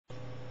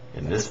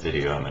In this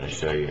video, I'm going to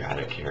show you how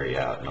to carry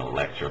out an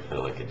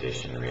electrophilic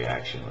addition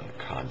reaction with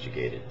a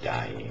conjugated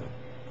diene.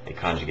 A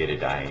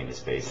conjugated diene is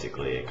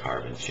basically a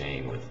carbon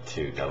chain with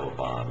two double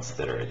bonds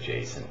that are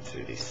adjacent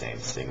to the same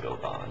single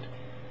bond.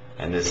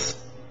 And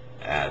this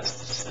adds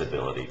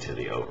stability to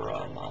the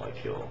overall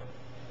molecule.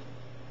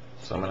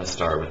 So I'm going to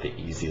start with the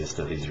easiest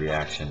of these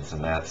reactions,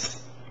 and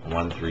that's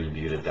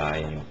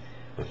 1,3-butadiene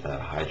with a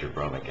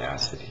hydrobromic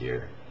acid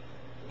here.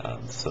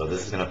 So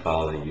this is going to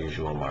follow the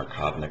usual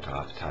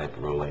Markovnikov type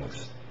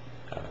rulings.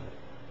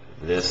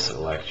 This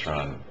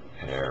electron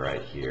pair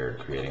right here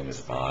creating this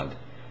bond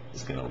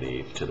is going to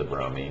leave to the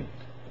bromine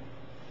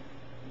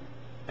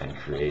and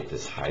create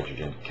this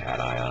hydrogen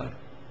cation,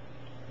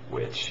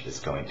 which is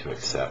going to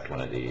accept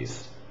one of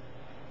these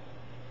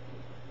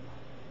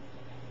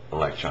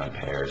electron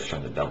pairs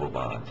from the double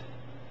bond.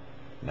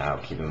 Now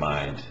keep in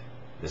mind,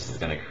 this is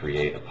going to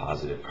create a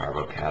positive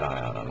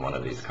carbocation on one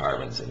of these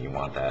carbons, and you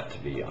want that to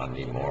be on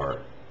the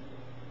more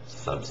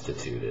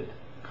substituted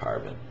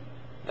carbon.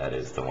 That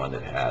is the one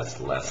that has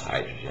less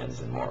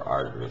hydrogens and more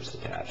R groups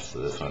attached.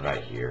 So this one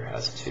right here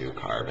has 2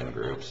 carbon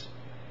groups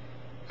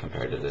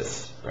compared to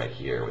this right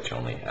here, which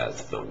only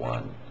has the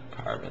 1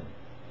 carbon.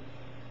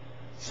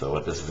 So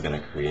what this is going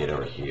to create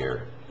over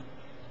here,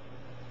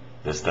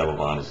 this double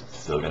bond is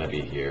still going to be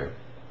here,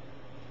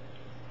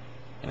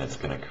 and it's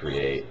going to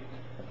create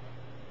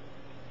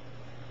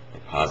a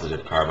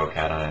positive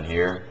carbocation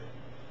here,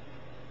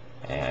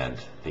 and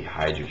the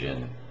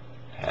hydrogen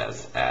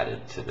has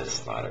added to this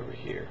spot over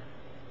here.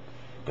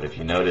 But if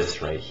you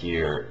notice right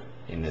here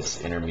in this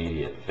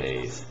intermediate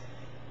phase,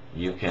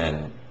 you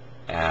can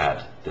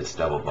add this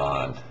double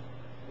bond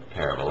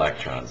pair of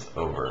electrons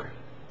over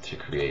to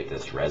create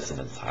this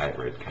resonance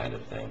hybrid kind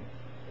of thing.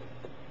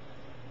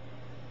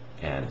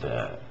 And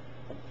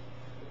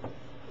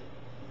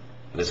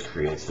this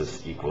creates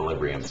this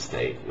equilibrium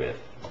state with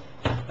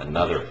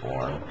another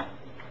form,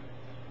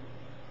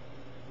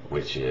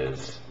 which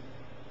is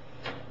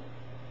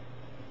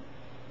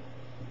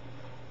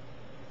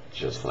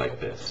just like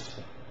this,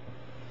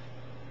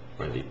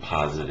 where the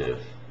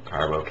positive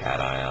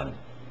carbocation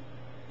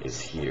is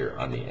here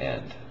on the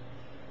end.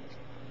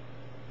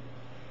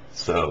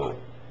 So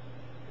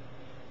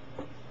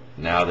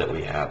now that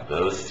we have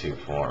those two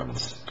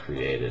forms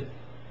created,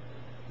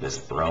 this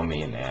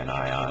bromine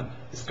anion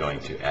is going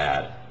to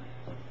add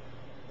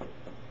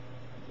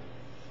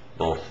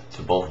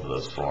to both of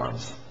those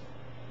forms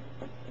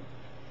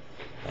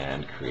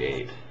and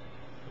create,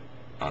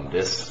 on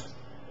this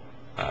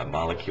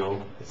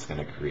molecule, it's going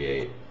to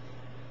create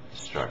a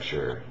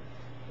structure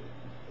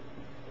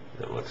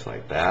that looks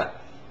like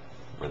that,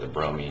 where the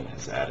bromine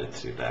has added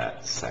to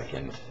that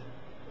second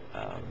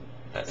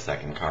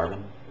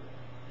carbon,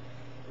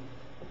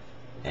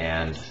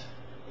 and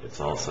it's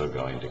also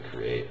going to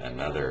create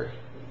another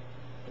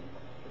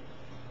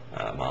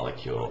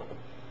molecule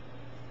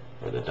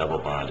where the double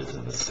bond is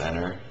in the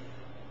center,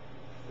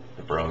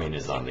 the bromine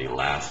is on the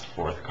last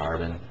 4th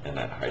carbon, and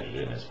that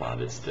hydrogen is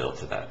bonded still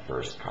to that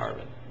 1st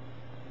carbon.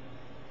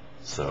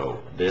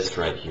 So this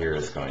right here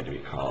is going to be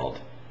called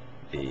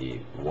the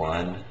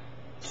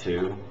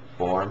 1,2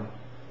 form,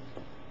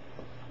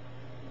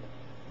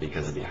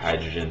 because the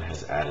hydrogen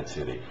has added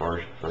to the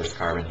 1st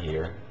carbon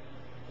here,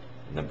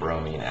 and the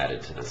bromine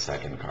added to the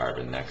 2nd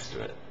carbon next to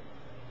it.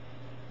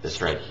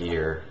 This right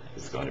here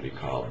is going to be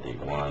called the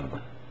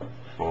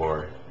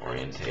 1,4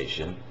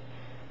 orientation,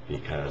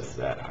 because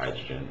that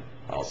hydrogen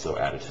also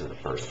added to the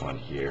 1st one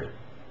here,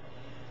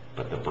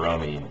 but the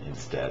bromine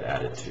instead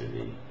added to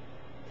the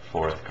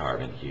 4th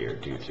carbon here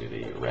due to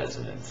the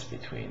resonance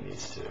between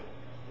these two.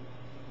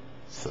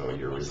 So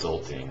your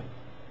resulting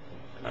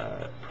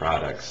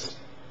products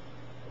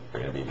are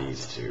going to be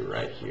these two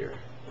right here.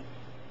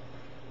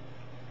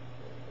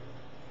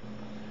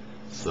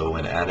 So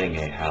when adding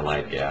a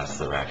halide gas,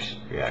 the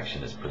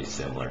reaction is pretty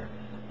similar.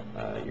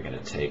 You're going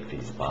to take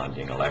these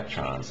bonding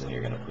electrons and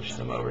you're going to push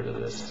them over to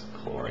this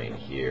chlorine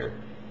here,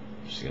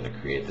 which is going to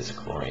create this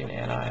chlorine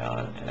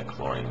anion and a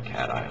chlorine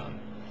cation.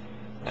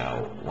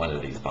 Now, one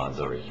of these bonds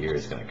over here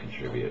is going to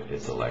contribute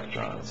its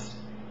electrons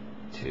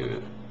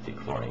to the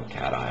chlorine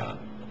cation,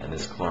 and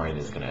this chlorine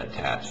is going to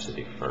attach to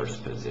the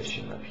 1st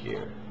position up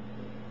here,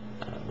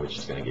 which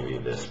is going to give you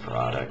this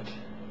product,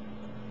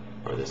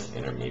 or this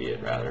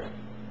intermediate rather,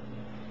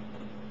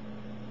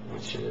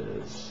 which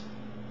is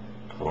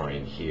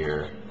chlorine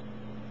here,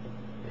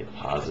 a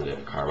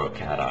positive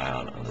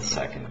carbocation on the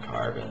 2nd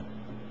carbon,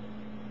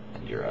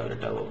 and your other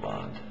double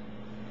bond.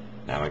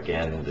 Now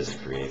again, this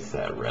creates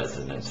that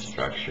resonance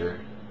structure,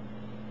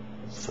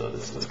 so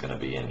this is going to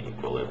be in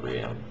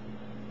equilibrium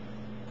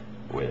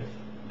with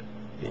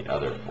the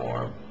other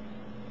form,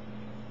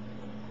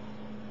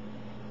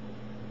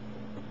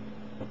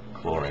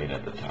 chlorine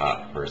at the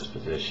top, 1st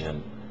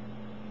position,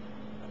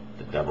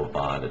 the double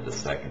bond at the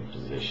 2nd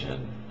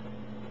position,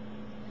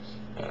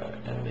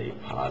 and the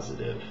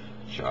positive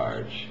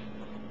charge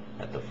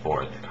at the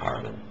 4th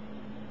carbon.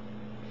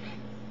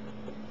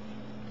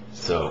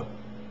 So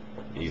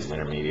these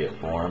intermediate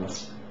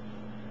forms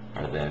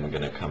are then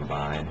going to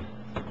combine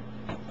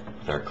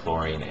with our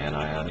chlorine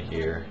anion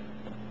here.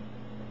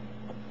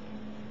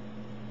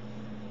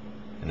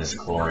 And this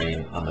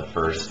chlorine on the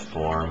first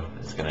form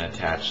is going to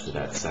attach to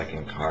that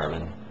second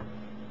carbon,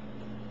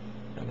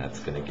 and that's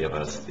going to give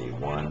us the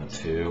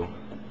 1,2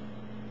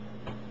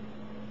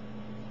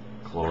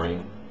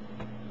 chlorine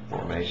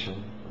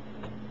formation.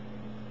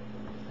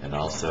 And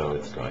also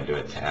it's going to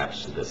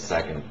attach to the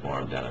second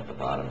form down at the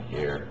bottom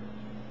here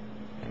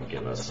and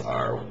give us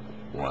our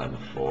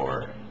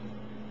 1,4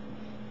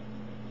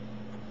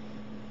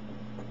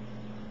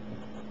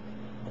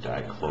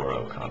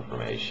 dichloro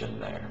conformation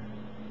there.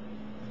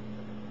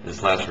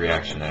 This last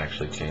reaction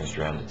actually changed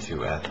around to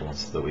 2-ethyl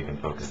so that we can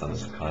focus on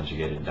this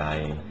conjugated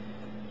diene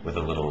with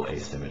a little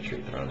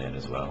asymmetry thrown in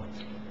as well.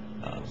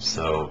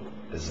 So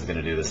this is going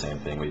to do the same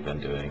thing we've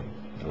been doing.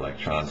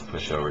 Electrons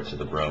push over to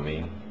the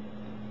bromine,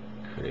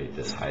 create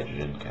this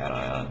hydrogen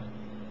cation.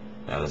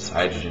 Now this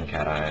hydrogen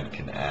cation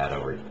can add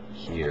over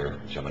here,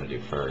 which I'm going to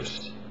do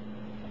first.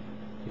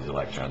 These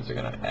electrons are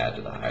going to add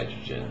to the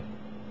hydrogen.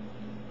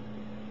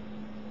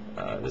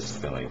 This is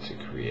going to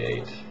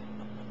create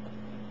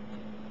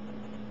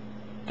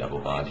double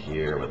bond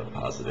here with a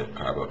positive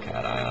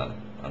carbocation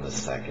on the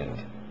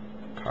second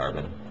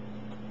carbon,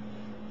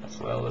 as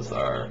well as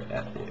our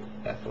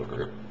ethyl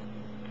group.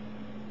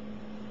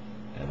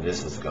 And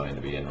this is going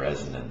to be in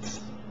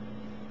resonance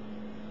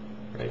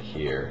right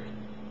here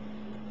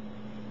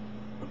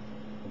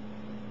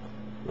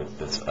with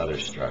this other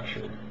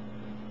structure.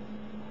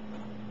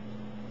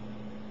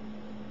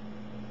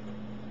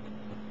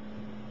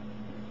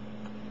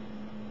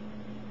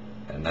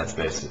 And that's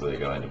basically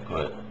going to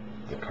put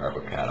the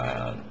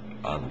carbocation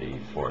on the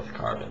fourth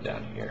carbon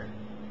down here.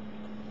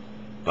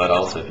 But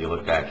also, if you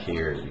look back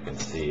here, you can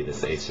see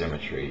this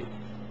asymmetry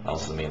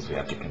also means we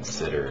have to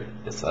consider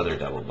this other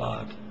double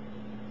bond.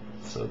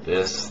 So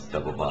this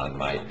double bond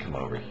might come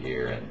over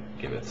here and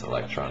give its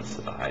electrons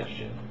to the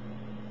hydrogen,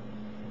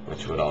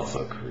 which would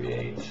also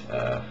create, give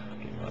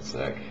me one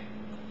sec,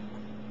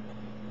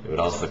 it would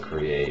also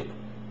create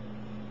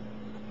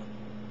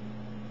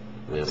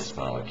this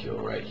molecule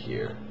right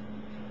here,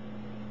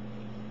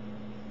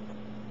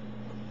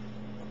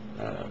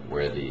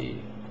 where the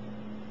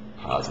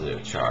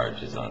positive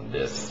charge is on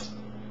this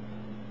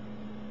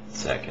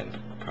second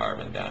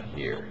carbon down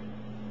here.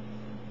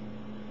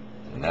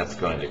 And that's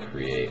going to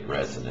create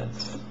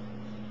resonance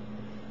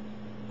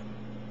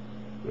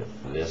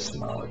with this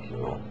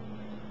molecule.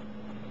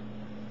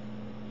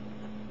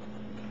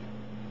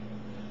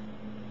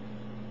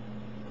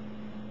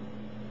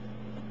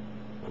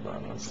 Hold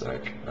on one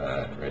sec,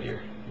 right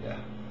here, yeah.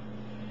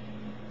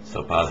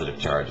 So positive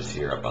charge is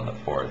here up on the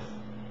fourth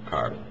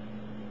carbon.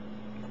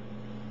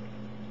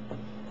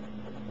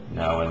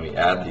 Now when we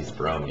add these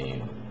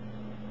bromine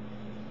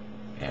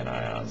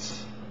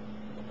anions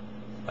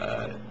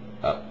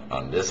up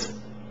on this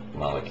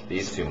molecule,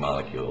 these two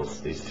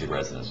molecules, these two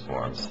resonance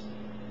forms,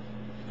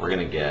 we're going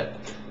to get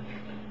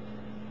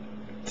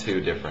two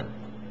different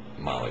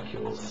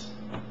molecules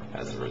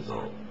as a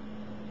result.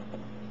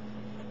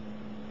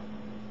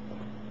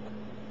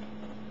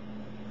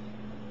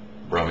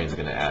 Bromine is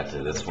going to add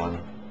to this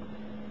one.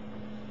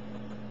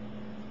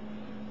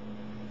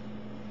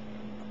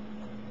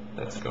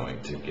 That's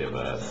going to give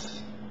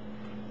us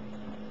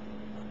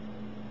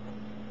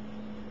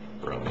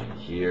bromine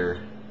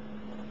here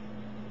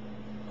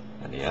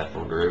and the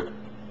ethyl group,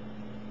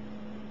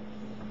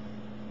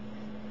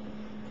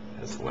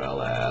 as well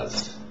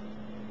as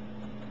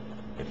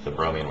if the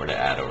bromine were to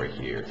add over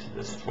here to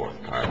this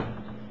fourth carbon,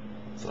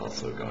 it's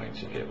also going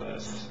to give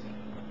us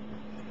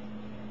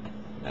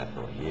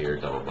ethyl here,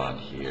 double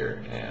bond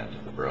here, and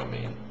the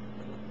bromine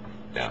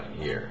down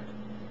here.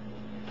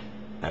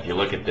 Now if you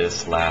look at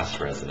this last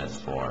resonance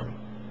form,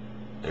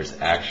 there's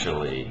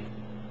actually,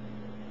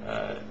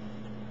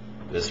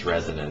 this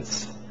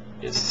resonance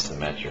is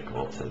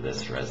symmetrical to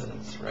this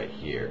resonance right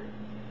here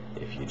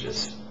if you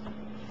just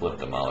flip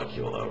the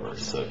molecule over.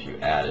 So if you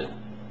added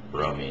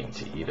bromine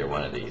to either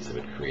one of these, it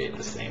would create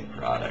the same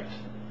product.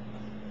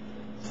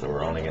 So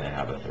we're only going to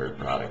have a third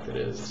product that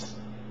is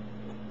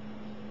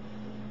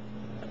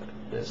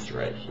this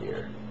right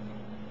here.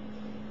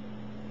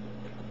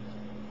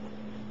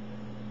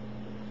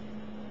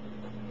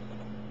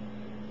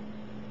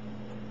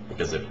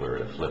 Because if we were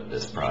to flip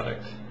this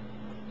product,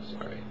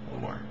 sorry,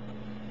 one more.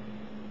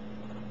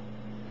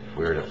 If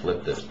we were to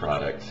flip this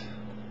product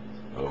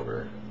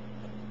over,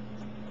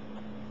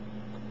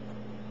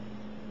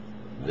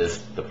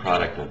 the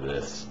product of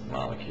this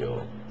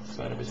molecule is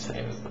going to be the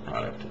same as the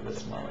product of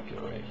this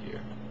molecule right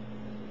here.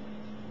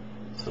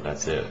 So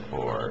that's it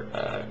for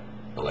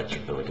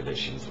electrophilic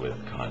additions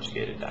with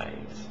conjugated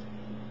dienes.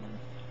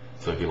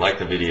 So if you liked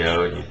the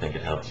video and you think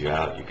it helped you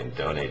out, you can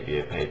donate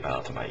via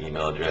PayPal to my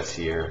email address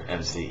here,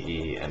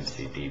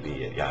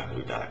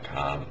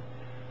 mcemcdb@yahoo.com.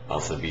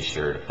 Also be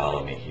sure to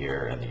follow me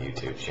here on the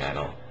YouTube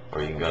channel,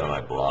 or you can go to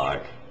my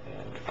blog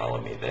and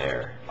follow me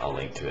there. I'll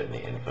link to it in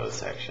the info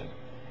section.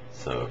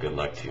 So good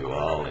luck to you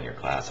all in your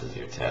classes,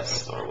 your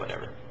tests, or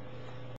whatever.